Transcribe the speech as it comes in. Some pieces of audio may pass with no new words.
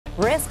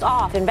Risk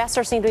off.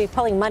 Investors seem to be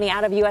pulling money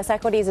out of U.S.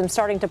 equities and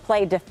starting to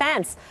play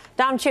defense.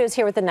 Dom Chu is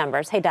here with the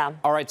numbers. Hey, Dom.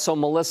 All right. So,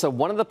 Melissa,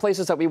 one of the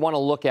places that we want to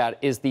look at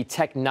is the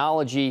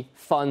technology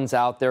funds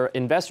out there.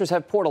 Investors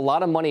have poured a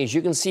lot of money, as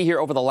you can see here,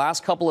 over the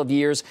last couple of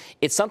years.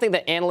 It's something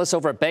that analysts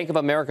over at Bank of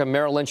America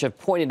Merrill Lynch have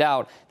pointed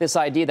out, this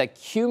idea that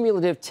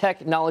cumulative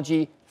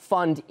technology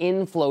fund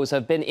inflows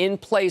have been in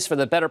place for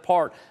the better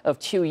part of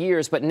 2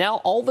 years. But now,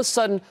 all of a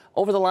sudden,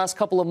 over the last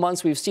couple of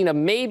months, we've seen a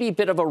maybe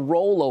bit of a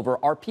rollover.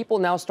 Are people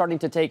now starting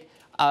to take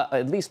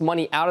at least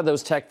money out of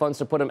those tech funds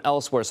to put them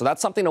elsewhere? So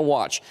that's something to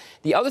watch.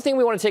 The other thing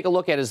we want to take a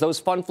look at is those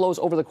fund flows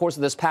over the course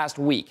of this past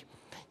week.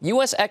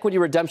 U.S. equity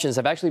redemptions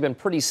have actually been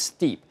pretty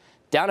steep,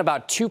 down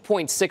about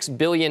 $2.6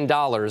 billion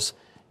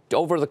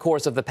over the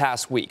course of the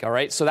past week. All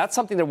right. So that's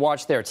something to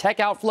watch there. Tech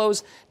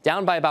outflows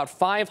down by about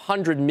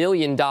 $500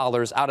 million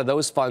out of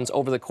those funds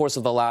over the course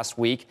of the last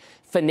week.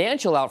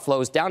 Financial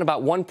outflows down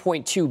about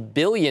 $1.2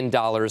 billion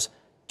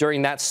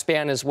during that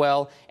span as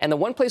well. And the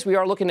one place we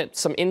are looking at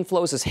some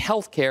inflows is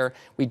healthcare.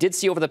 We did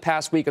see over the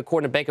past week,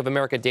 according to Bank of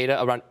America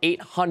data, around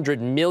 $800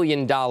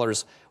 million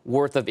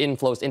worth of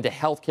inflows into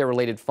healthcare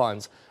related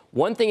funds.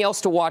 One thing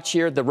else to watch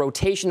here, the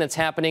rotation that's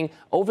happening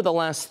over the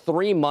last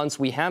 3 months.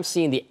 We have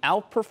seen the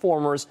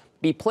outperformers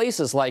be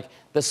places like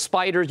the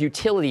Spider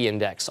Utility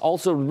Index,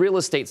 also real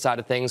estate side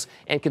of things,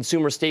 and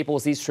consumer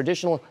staples. These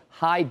traditional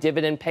high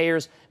dividend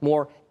payers,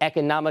 more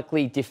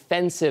economically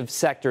defensive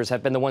sectors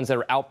have been the ones that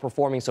are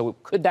outperforming. So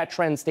could that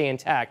trend stay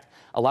intact?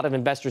 A lot of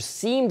investors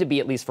seem to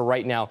be, at least for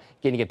right now,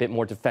 getting a bit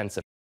more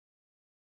defensive.